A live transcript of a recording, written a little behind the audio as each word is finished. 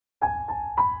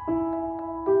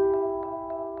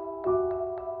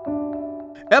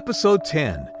Episode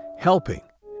 10, Helping.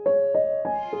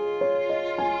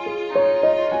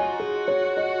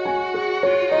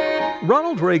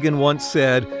 Ronald Reagan once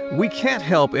said, "We can't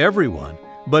help everyone,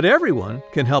 but everyone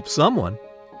can help someone."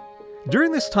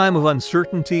 During this time of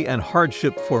uncertainty and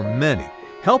hardship for many,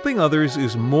 helping others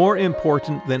is more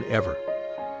important than ever.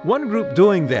 One group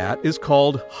doing that is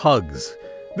called HUGS.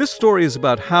 This story is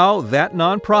about how that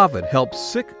nonprofit helps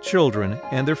sick children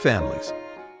and their families.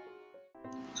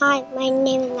 Hi, my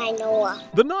name is Noah.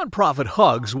 The nonprofit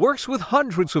HUGS works with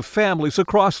hundreds of families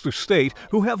across the state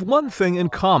who have one thing in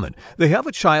common. They have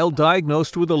a child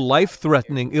diagnosed with a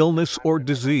life-threatening illness or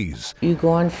disease. You go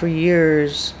on for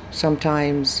years,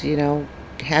 sometimes,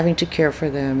 having to care for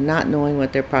them, not knowing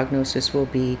what their prognosis will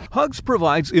be. HUGS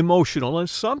provides emotional and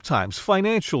sometimes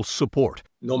financial support.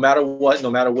 No matter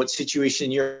what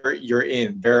situation you're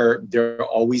in, they're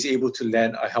always able to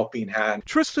lend a helping hand.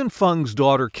 Tristan Fung's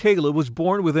daughter Kayla was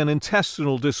born with an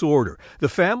intestinal disorder. The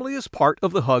family is part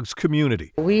of the HUGS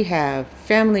community. We have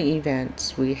family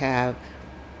events. We have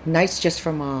nights just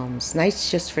for moms, nights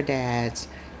just for dads,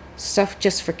 stuff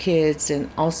just for kids, and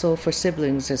also for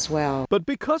siblings as well. But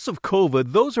because of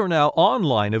COVID, those are now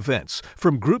online events,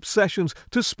 from group sessions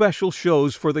to special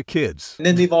shows for the kids. And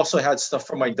then they've also had stuff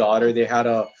for my daughter. They had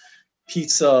a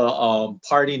pizza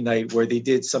party night where they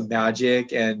did some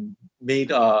magic and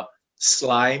made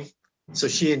slime. So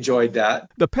she enjoyed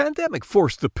that. The pandemic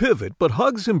forced the pivot, but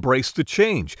HUGS embraced the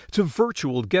change to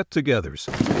virtual get-togethers.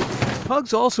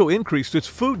 HUGS also increased its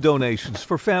food donations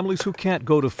for families who can't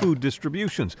go to food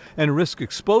distributions and risk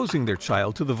exposing their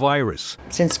child to the virus.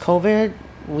 Since COVID,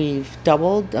 we've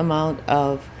doubled the amount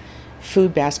of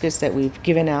food baskets that we've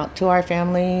given out to our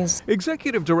families.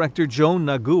 Executive Director Joan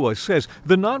Nagua says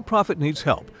the nonprofit needs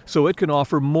help so it can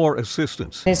offer more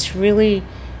assistance. It's really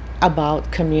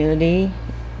about community,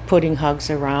 putting HUGS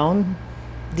around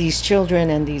these children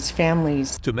and these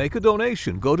families. To make a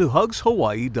donation, go to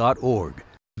hugshawaii.org.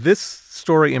 This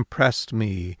story impressed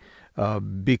me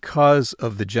because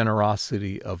of the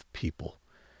generosity of people.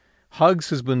 HUGS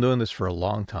has been doing this for a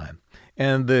long time.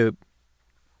 And the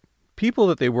people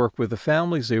that they work with, the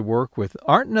families they work with,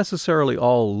 aren't necessarily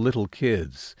all little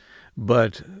kids,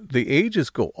 but the ages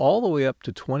go all the way up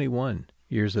to 21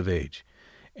 years of age.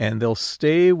 And they'll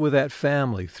stay with that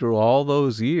family through all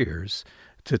those years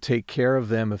to take care of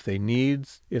them if they need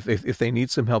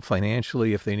some help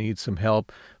financially, if they need some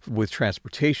help with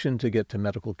transportation to get to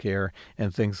medical care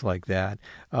and things like that.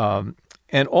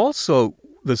 And also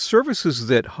the services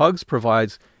that HUGS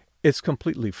provides, it's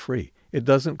completely free. It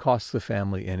doesn't cost the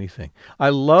family anything. I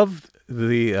love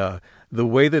the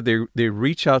way that they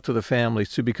reach out to the families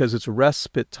too, because it's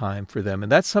respite time for them,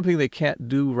 and that's something they can't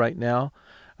do right now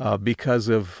because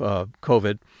of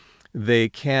COVID. They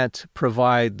can't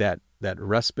provide that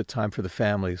respite time for the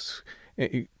families,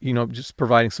 just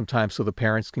providing some time so the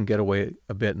parents can get away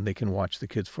a bit and they can watch the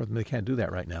kids for them. They can't do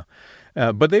that right now.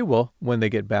 But they will when they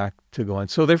get back to going.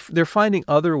 So they're finding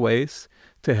other ways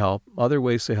to help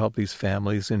these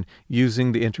families, and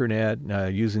using the internet,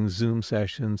 using Zoom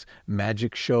sessions,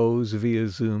 magic shows via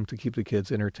Zoom to keep the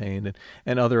kids entertained,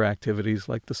 and other activities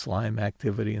like the slime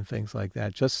activity and things like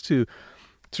that, just to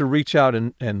reach out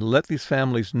and let these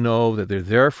families know that they're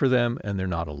there for them and they're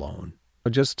not alone.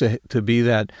 Just to be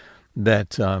that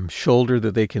shoulder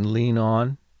that they can lean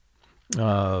on,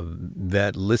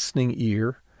 that listening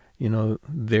ear,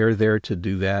 they're there to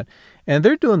do that. And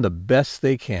they're doing the best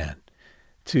they can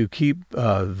to keep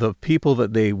the people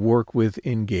that they work with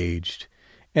engaged.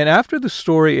 And after the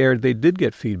story aired, they did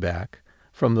get feedback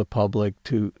from the public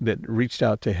that reached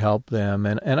out to help them.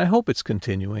 And I hope it's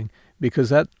continuing, because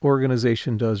that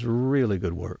organization does really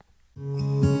good work.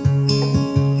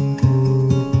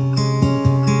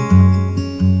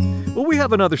 Well, we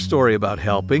have another story about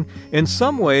helping. In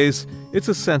some ways, it's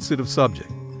a sensitive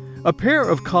subject. A pair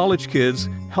of college kids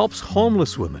helps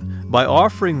homeless women by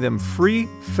offering them free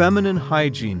feminine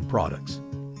hygiene products.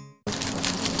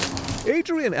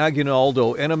 Adrian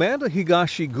Aguinaldo and Amanda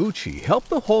Higashiguchi help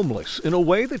the homeless in a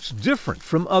way that's different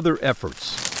from other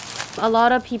efforts. A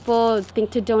lot of people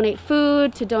think to donate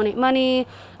food, to donate money,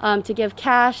 to give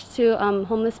cash to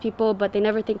homeless people, but they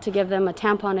never think to give them a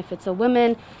tampon if it's a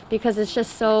woman, because it's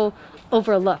just so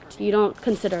overlooked. You don't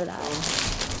consider that.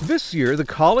 This year, the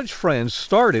college friends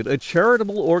started a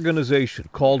charitable organization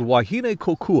called Wahine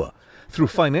Kokua. Through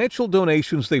financial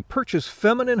donations, they purchase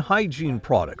feminine hygiene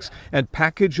products and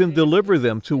package and deliver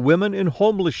them to women in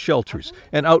homeless shelters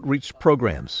and outreach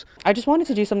programs. I just wanted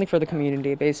to do something for the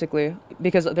community, basically,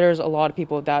 because there's a lot of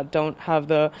people that don't have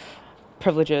the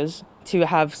privileges to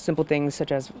have simple things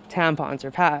such as tampons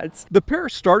or pads. The pair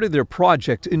started their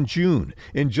project in June.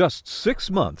 In just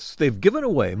 6 months, they've given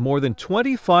away more than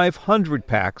 2,500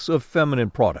 packs of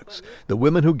feminine products. The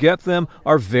women who get them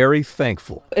are very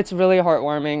thankful. It's really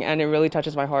heartwarming, and it really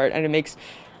touches my heart, and it makes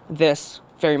this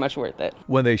very much worth it.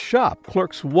 When they shop,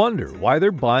 clerks wonder why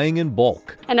they're buying in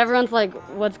bulk. And everyone's like,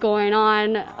 what's going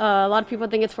on? A lot of people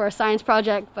think it's for a science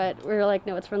project, but we're like,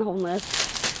 no, it's for the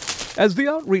homeless. As the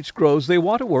outreach grows, they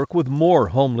want to work with more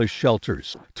homeless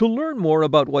shelters. To learn more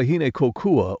about Wahine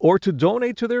Kokua or to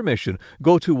donate to their mission,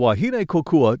 go to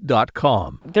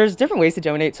wahinekokua.com. There's different ways to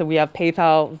donate. So we have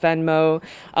PayPal, Venmo.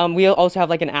 We also have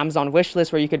like an Amazon wish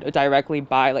list where you could directly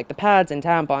buy like the pads and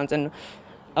tampons and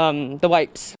the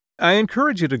wipes. I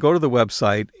encourage you to go to the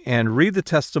website and read the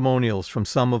testimonials from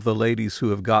some of the ladies who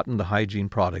have gotten the hygiene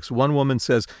products. One woman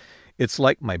says, "It's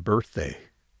like my birthday."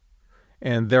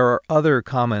 And there are other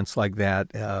comments like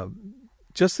that.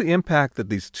 Just the impact that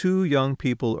these two young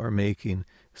people are making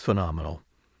is phenomenal.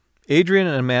 Adrian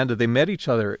and Amanda, they met each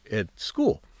other at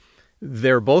school.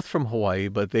 They're both from Hawaii,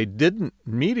 but they didn't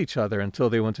meet each other until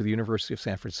they went to the University of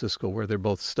San Francisco, where they're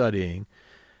both studying.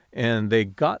 And they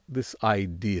got this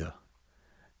idea.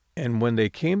 And when they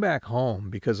came back home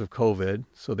because of COVID,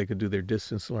 so they could do their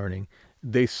distance learning,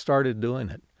 they started doing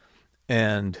it.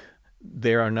 And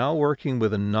they are now working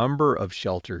with a number of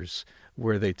shelters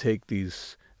where they take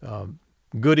these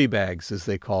goodie bags, as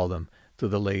they call them, to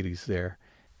the ladies there.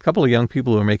 A couple of young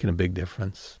people who are making a big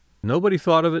difference. Nobody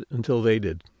thought of it until they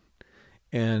did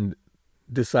and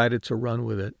decided to run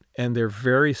with it. And they're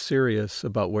very serious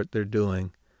about what they're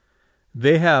doing.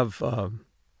 They have,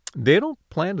 they don't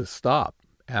plan to stop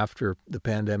after the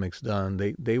pandemic's done.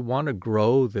 They want to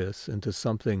grow this into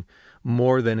something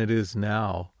more than it is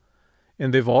now.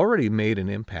 And they've already made an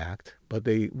impact, but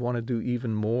they want to do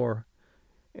even more.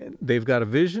 And they've got a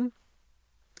vision,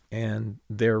 and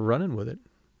they're running with it.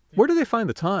 Where do they find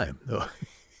the time, though?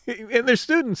 And they're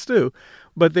students, too.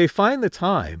 But they find the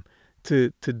time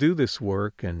to do this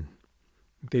work, and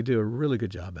they do a really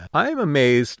good job at it. I am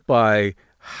amazed by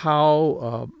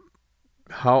how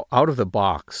out of the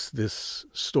box this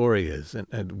story is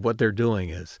and what they're doing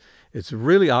is. It's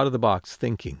really out of the box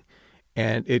thinking.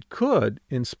 And it could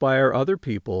inspire other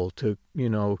people to,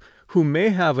 who may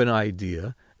have an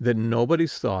idea that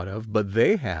nobody's thought of, but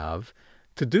they have,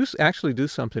 to actually do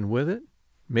something with it,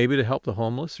 maybe to help the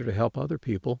homeless or to help other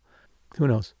people. Who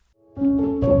knows?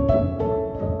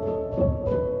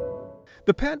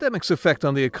 The pandemic's effect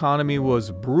on the economy was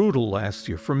brutal last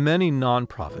year for many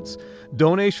nonprofits.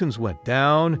 Donations went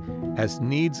down as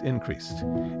needs increased,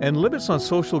 and limits on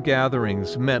social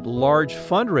gatherings meant large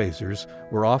fundraisers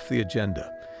were off the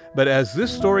agenda. But as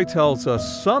this story tells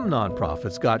us, some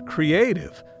nonprofits got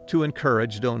creative to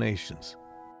encourage donations.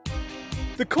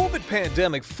 The COVID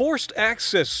pandemic forced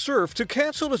Access Surf to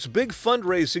cancel its big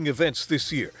fundraising events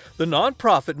this year. The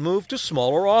nonprofit moved to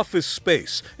smaller office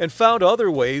space and found other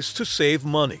ways to save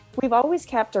money. We've always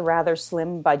kept a rather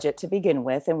slim budget to begin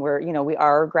with, and we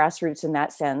are grassroots in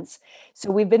that sense.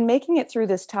 So we've been making it through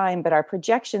this time, but our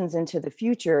projections into the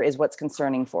future is what's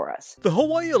concerning for us. The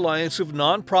Hawaii Alliance of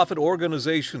Nonprofit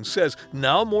Organizations says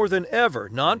now more than ever,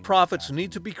 nonprofits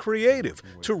need to be creative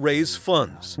to raise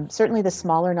funds. Certainly the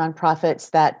smaller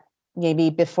nonprofits that maybe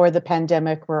before the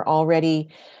pandemic were already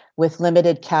with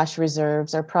limited cash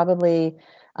reserves are probably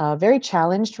very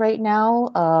challenged right now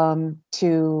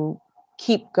to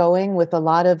keep going with a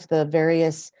lot of the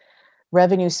various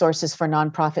revenue sources for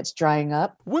nonprofits drying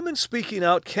up. Women Speaking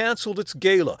Out canceled its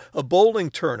gala, a bowling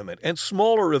tournament, and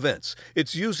smaller events.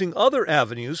 It's using other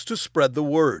avenues to spread the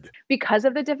word. Because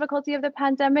of the difficulty of the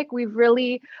pandemic, we've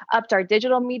really upped our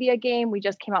digital media game. We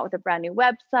just came out with a brand new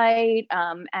website,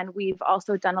 and we've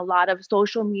also done a lot of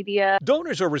social media.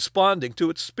 Donors are responding to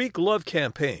its Speak Love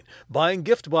campaign, buying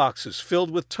gift boxes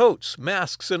filled with totes,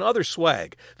 masks, and other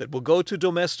swag that will go to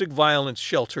domestic violence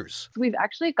shelters. We've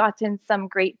actually gotten some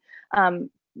great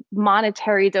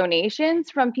monetary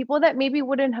donations from people that maybe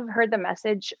wouldn't have heard the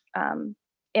message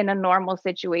in a normal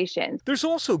situation. There's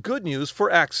also good news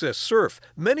for Access Surf.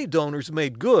 Many donors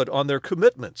made good on their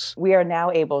commitments. We are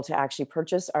now able to actually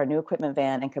purchase our new equipment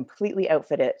van and completely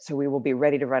outfit it, so we will be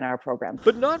ready to run our program.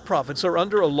 But nonprofits are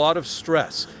under a lot of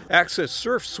stress. Access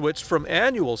Surf switched from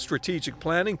annual strategic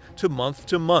planning to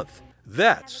month.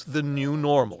 That's the new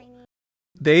normal.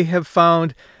 They have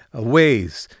found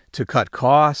ways to cut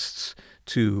costs,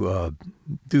 to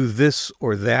do this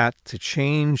or that, to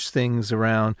change things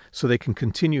around so they can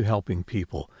continue helping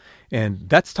people. And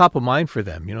that's top of mind for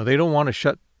them. They don't want to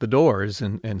shut the doors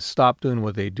and stop doing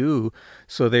what they do.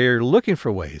 So they're looking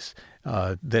for ways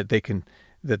that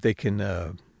they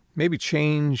can maybe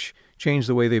change change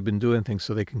the way they've been doing things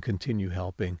so they can continue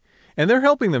helping. And they're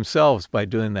helping themselves by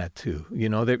doing that too. You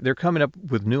know, they're coming up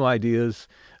with new ideas,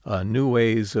 new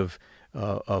ways of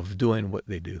doing what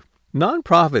they do.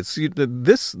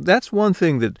 Nonprofits, that's one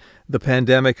thing that the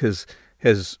pandemic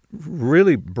has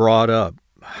really brought up,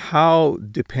 how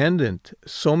dependent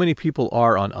so many people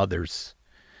are on others.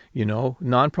 You know,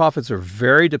 nonprofits are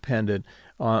very dependent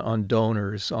on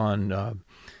donors, on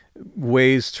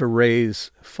ways to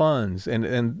raise funds,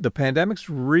 and the pandemic's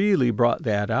really brought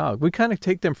that out. We kind of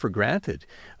take them for granted.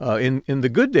 In the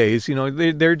good days, you know,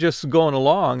 they're just going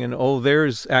along, and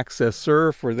there's Access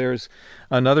Surf, or there's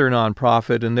another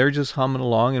nonprofit, and they're just humming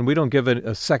along, and we don't give it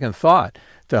a second thought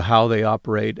to how they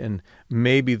operate and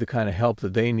maybe the kind of help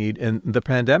that they need. And the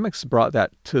pandemic's brought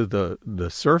that to the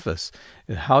surface,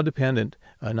 and how dependent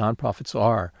nonprofits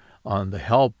are on the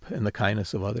help and the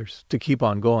kindness of others to keep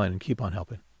on going and keep on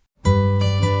helping.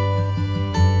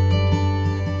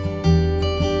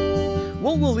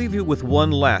 Well, we'll leave you with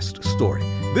one last story.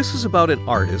 This is about an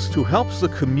artist who helps the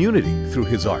community through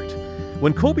his art.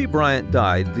 When Kobe Bryant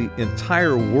died, the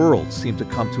entire world seemed to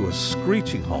come to a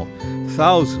screeching halt.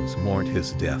 Thousands mourned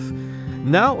his death.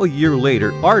 Now, a year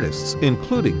later, artists,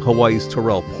 including Hawaii's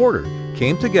Terrell Porter,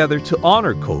 came together to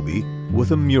honor Kobe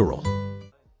with a mural.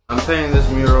 I'm painting this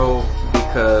mural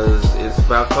because it's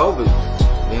about Kobe.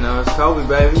 You know, it's Kobe,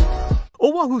 baby.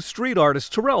 Oahu street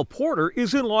artist Terrell Porter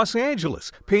is in Los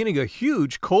Angeles, painting a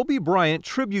huge Kobe Bryant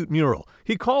tribute mural.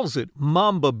 He calls it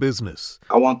Mamba Business.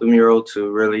 I want the mural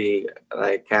to really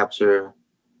capture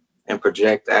and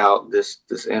project out this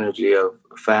energy of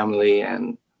family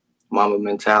and Mamba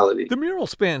mentality. The mural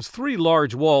spans 3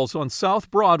 large walls on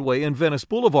South Broadway and Venice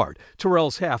Boulevard.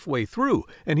 Terrell's halfway through,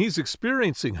 and he's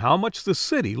experiencing how much the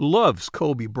city loves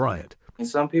Kobe Bryant. And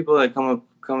some people that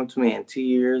come to me in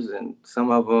tears, and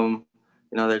some of them,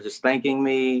 you know, they're just thanking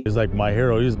me. He's like my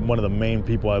hero. He's one of the main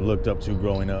people I've looked up to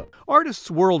growing up. Artists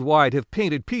worldwide have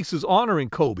painted pieces honoring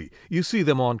Kobe. You see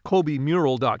them on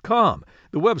KobeMural.com.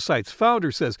 The website's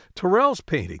founder says Terrell's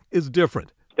painting is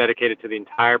different. It's dedicated to the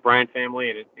entire Bryant family,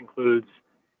 and it includes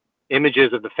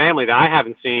images of the family that I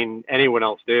haven't seen anyone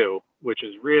else do, which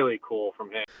is really cool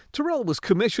from him. Terrell was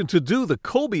commissioned to do the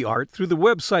Kobe art through the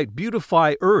website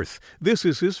Beautify Earth. This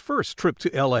is his first trip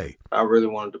to L.A. I really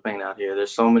wanted to paint out here.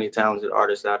 There's so many talented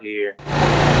artists out here.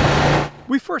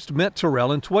 We first met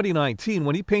Terrell in 2019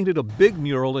 when he painted a big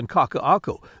mural in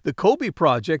Kaka'ako. The Kobe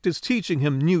Project is teaching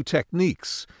him new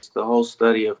techniques. The whole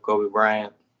study of Kobe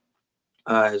Bryant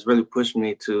has really pushed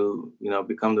me to,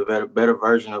 become the better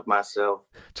version of myself.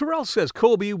 Terrell says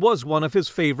Kobe was one of his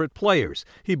favorite players.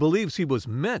 He believes he was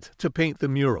meant to paint the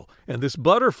mural, and this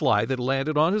butterfly that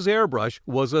landed on his airbrush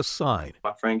was a sign.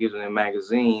 My friend gives me a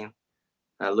magazine.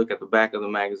 I look at the back of the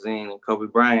magazine, and Kobe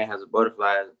Bryant has a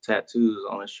butterfly tattoos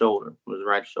on his shoulder, on his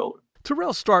right shoulder.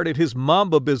 Terrell started his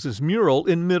Mamba Business mural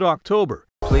in mid-October.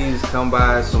 Please come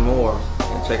by some more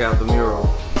and check out the mural.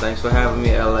 Thanks for having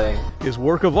me, LA. His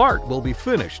work of art will be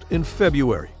finished in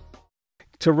February.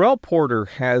 Terrell Porter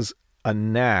has a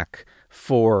knack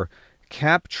for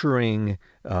capturing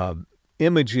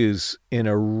images in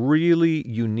a really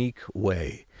unique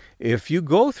way. If you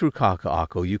go through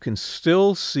Kaka'ako, you can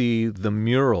still see the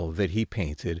mural that he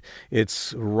painted.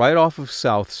 It's right off of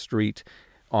South Street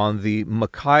on the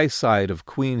Mackay side of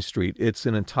Queen Street. It's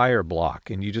an entire block,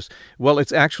 and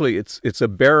it's a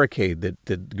barricade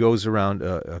that goes around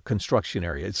a construction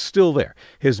area. It's still there.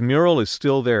 His mural is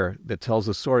still there that tells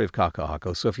the story of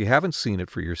Kaka'ako. So if you haven't seen it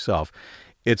for yourself,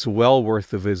 it's well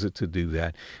worth the visit to do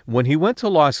that. When he went to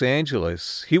Los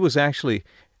Angeles, he was actually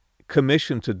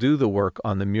commissioned to do the work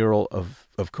on the mural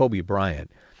of Kobe Bryant,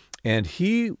 and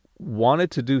he wanted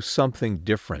to do something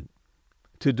different,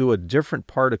 to do a different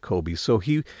part of Kobe. So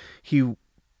he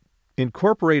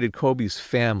incorporated Kobe's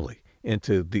family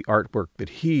into the artwork that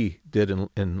he did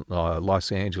in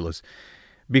Los Angeles,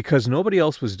 because nobody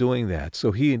else was doing that.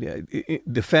 So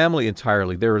the family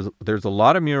entirely, there's a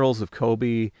lot of murals of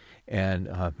Kobe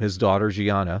and his daughter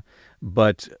Gianna,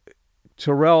 but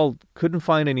Terrell couldn't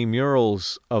find any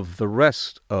murals of the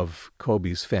rest of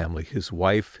Kobe's family, his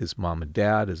wife, his mom and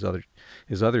dad, his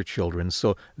other children.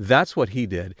 So that's what he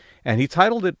did. And he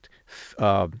titled it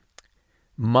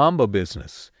Mamba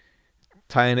Business,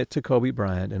 tying it to Kobe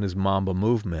Bryant and his Mamba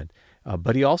movement.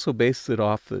 But he also based it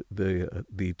off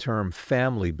the term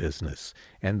family business.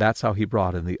 And that's how he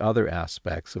brought in the other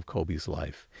aspects of Kobe's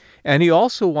life. And he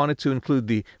also wanted to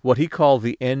include what he called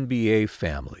the NBA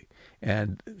family.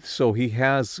 And so he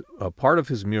has a part of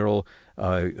his mural,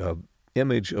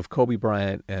 image of Kobe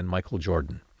Bryant and Michael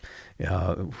Jordan,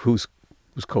 who's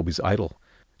Kobe's idol.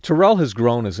 Terrell has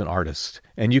grown as an artist,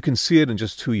 and you can see it in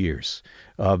just 2 years.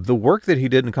 The work that he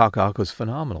did in Kaka'ako is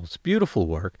phenomenal. It's beautiful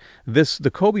work.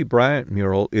 The Kobe Bryant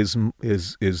mural is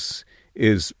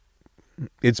it's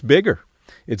bigger.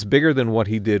 It's bigger than what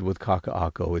he did with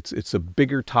Kaka'ako. It's a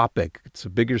bigger topic. It's a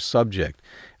bigger subject,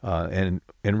 and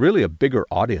really a bigger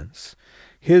audience.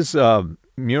 His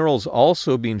murals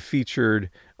also being featured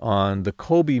on the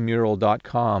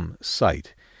KobeMural.com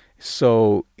site.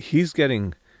 So he's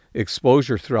getting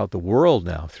exposure throughout the world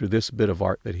now through this bit of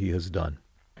art that he has done.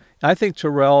 I think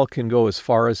Terrell can go as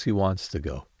far as he wants to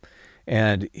go.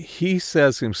 And he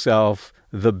says himself,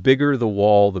 the bigger the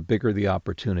wall, the bigger the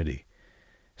opportunity.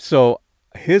 So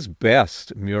his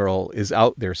best mural is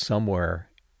out there somewhere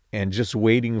and just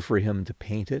waiting for him to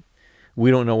paint it.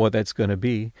 We don't know what that's going to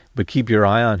be, but keep your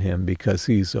eye on him because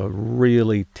he's a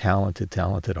really talented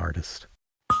artist.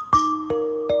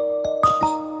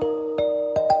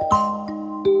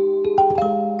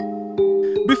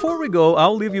 Before we go,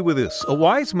 I'll leave you with this. A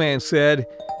wise man said,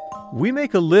 "We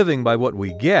make a living by what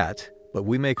we get, but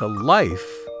we make a life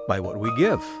by what we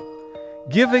give."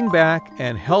 Giving back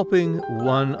and helping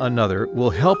one another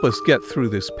will help us get through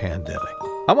this pandemic.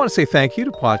 I want to say thank you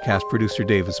to podcast producer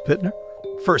Davis Pittner.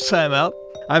 First time out,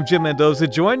 I'm Jim Mendoza.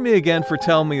 Join me again for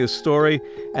Tell Me a Story,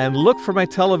 and look for my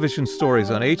television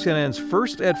stories on HNN's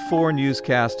First at 4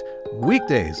 newscast,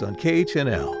 weekdays on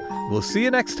KHNL. We'll see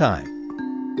you next time.